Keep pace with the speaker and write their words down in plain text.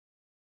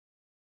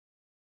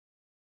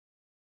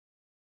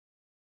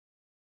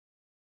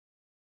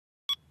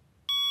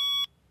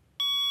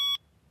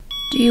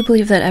Do you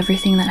believe that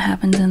everything that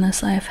happens in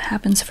this life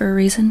happens for a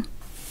reason?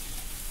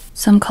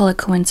 Some call it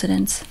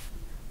coincidence,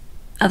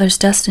 others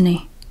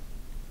destiny.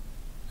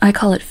 I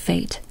call it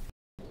fate.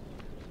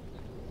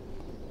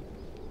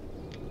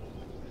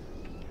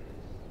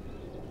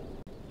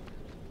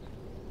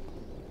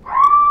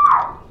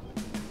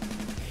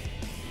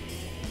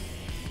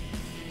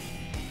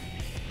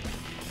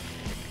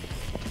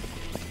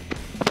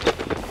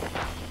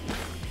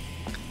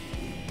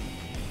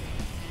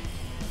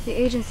 The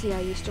agency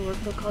I used to work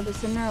for called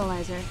us a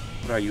neuralizer.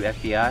 What are you,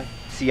 FBI?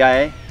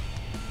 CIA?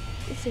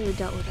 They say we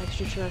dealt with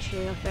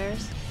extraterrestrial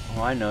affairs.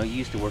 Oh, I know. You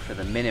used to work for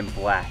the Men in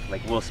Black,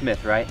 like Will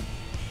Smith, right?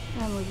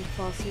 I believe it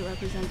falsely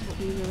represents what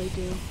we really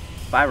do.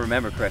 If I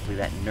remember correctly,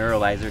 that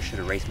neuralizer should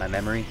erase my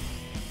memory.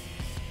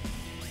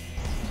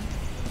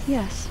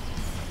 Yes.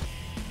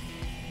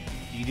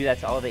 Do you do that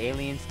to all the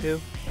aliens, too?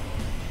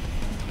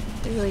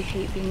 They really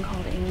hate being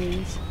called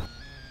aliens.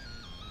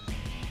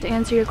 To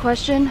answer your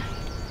question,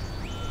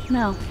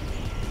 no.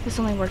 This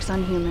only works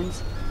on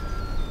humans.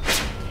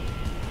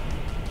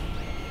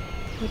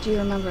 What do you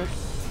remember?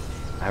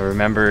 I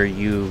remember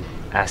you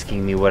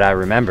asking me what I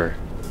remember.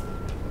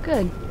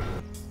 Good.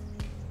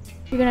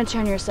 You're gonna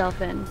turn yourself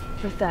in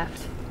for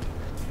theft.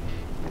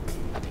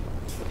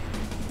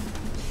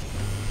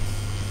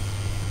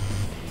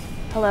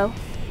 Hello?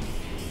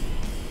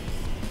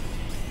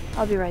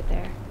 I'll be right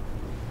there.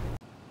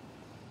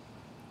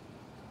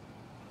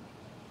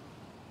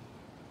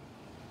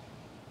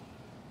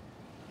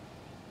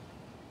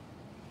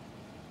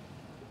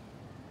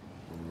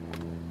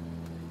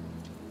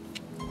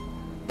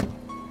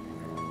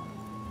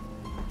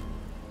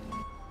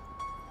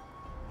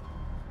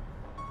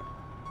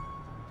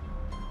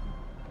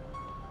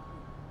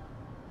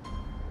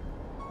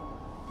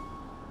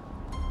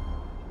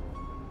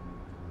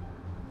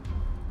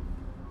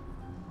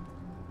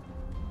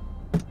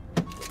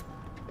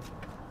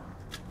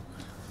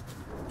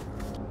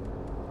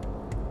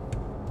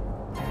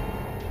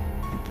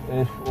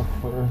 April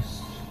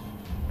 1st.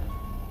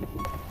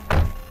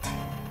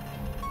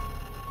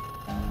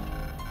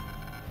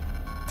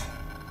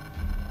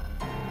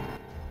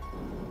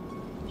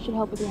 Should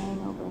help with your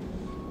hangover.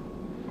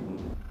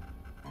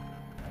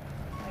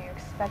 Are you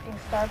expecting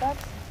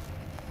Starbucks?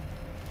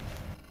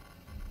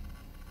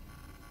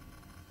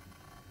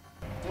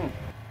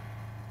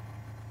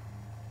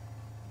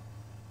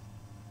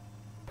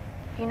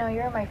 You know,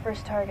 you're my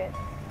first target.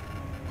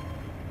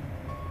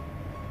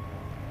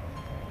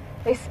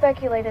 They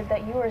speculated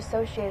that you were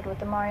associated with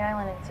the Maury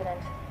Island incident.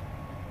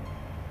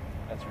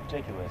 That's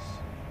ridiculous.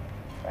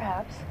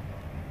 Perhaps.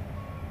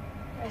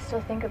 I still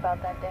think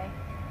about that day.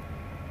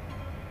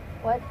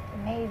 What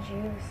made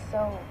you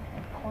so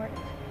important?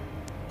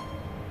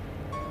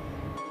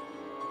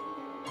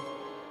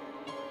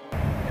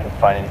 Couldn't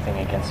find anything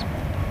against me.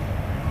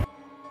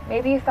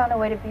 Maybe you found a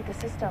way to beat the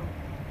system.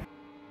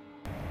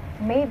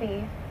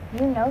 Maybe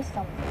you know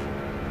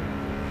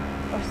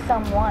something. Or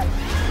someone.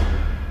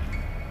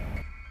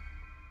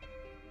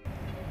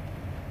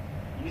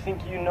 You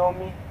think you know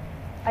me?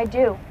 I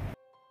do.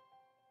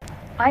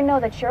 I know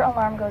that your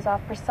alarm goes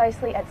off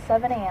precisely at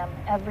 7 a.m.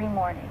 every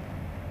morning.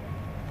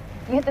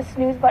 You hit the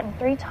snooze button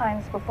 3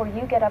 times before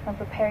you get up and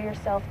prepare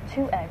yourself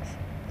 2 eggs,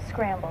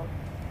 scrambled.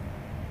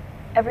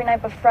 Every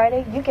night but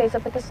Friday, you gaze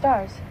up at the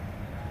stars.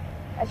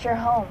 At your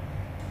home.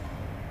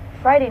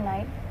 Friday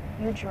night,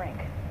 you drink.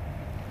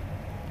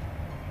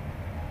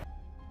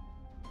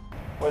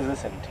 What is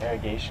this, an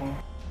interrogation?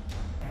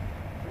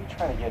 What are you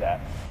trying to get at?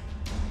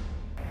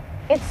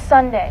 It's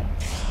Sunday.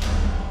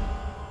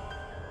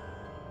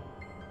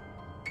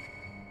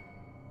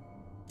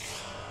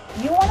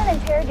 You want an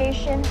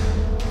interrogation?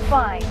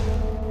 Fine.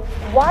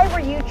 Why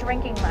were you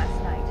drinking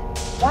last night?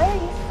 Why are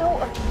you so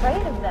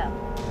afraid of them?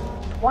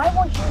 Why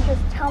won't you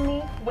just tell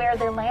me where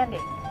they're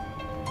landing?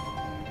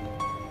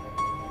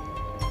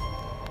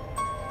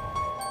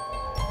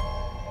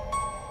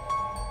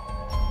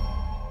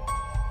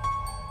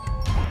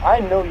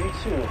 I know you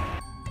too.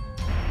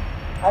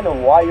 I know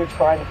why you're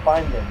trying to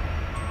find them.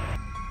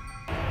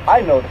 I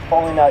know the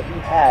falling out you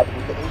had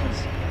with the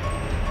agency.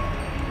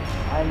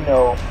 I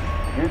know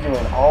you're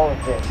doing all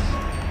of this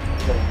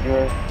because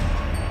you're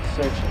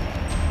searching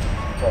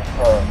for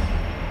her.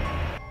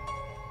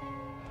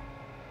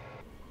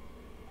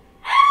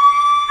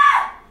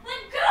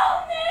 Let go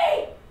of me!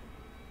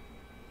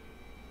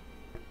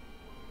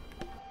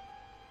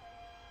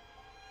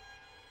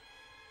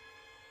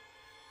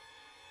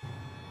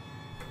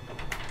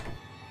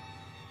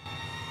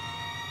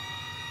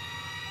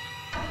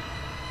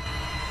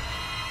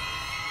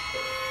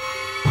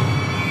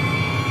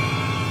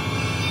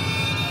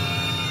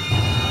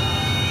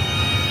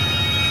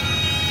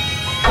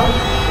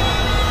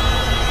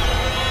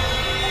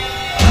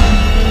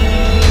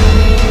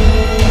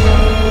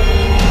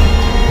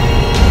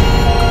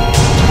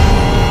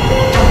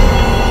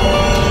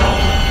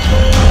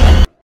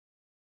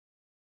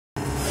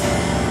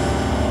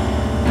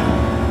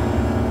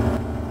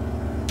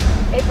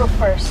 April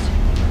 1st.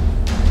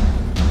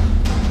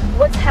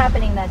 What's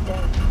happening that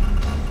day?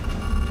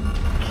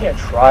 can't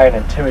try and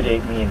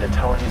intimidate me into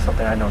telling you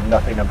something I know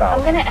nothing about.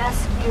 I'm gonna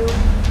ask you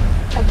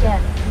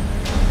again.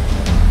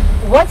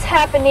 What's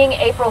happening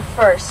April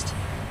 1st?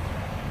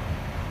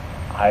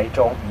 I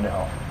don't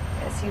know.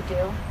 Yes, you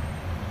do.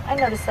 I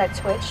noticed that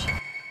twitch.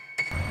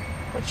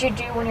 What you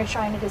do when you're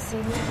trying to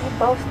deceive me, we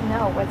both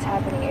know what's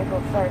happening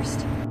April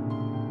 1st.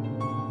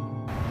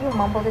 You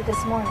mumbled it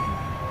this morning.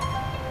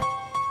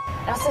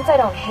 Now, since I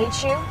don't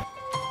hate you,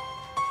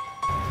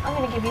 I'm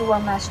gonna give you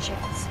one last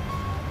chance.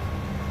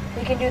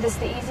 We can do this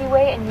the easy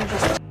way, and you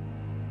just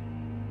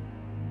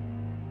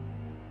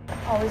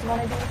always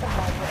want to do it the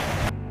hard way.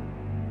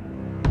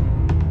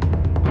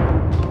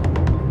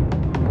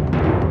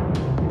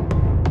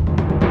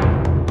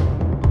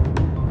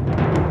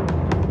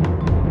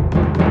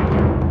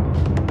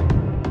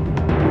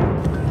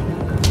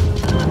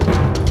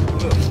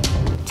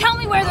 Tell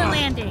me where they're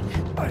landing.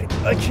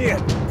 I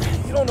can't.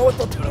 You don't know what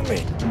they'll do to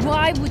me.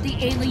 Why would the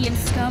alien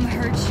scum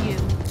hurt you?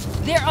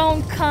 Their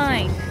own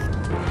kind.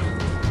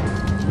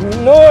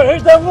 No, I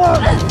hate that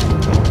one!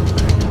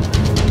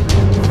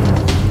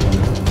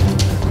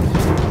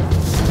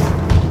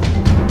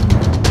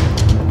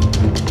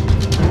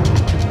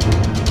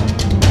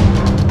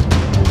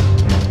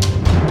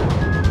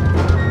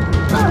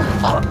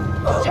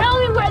 Tell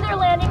me where they're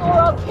landing or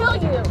I'll kill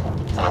you.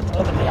 That's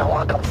gonna be a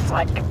welcome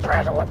sight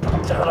compared to what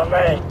they'll do to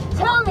me.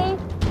 Tell me,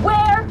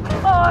 where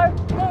are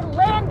they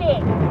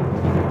landing?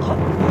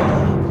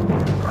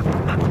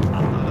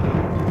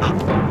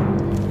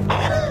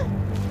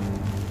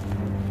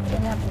 It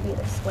didn't have to be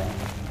this way.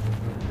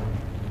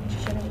 You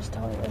should have just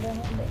told me where they're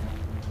landing.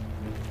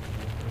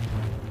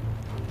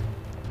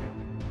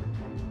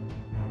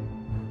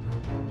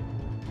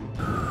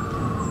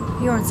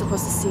 You weren't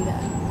supposed to see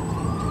that.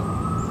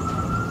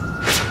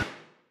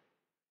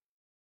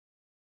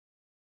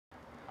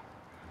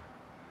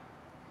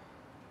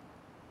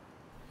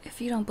 If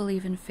you don't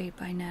believe in fate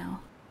by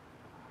now,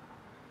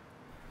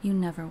 you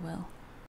never will.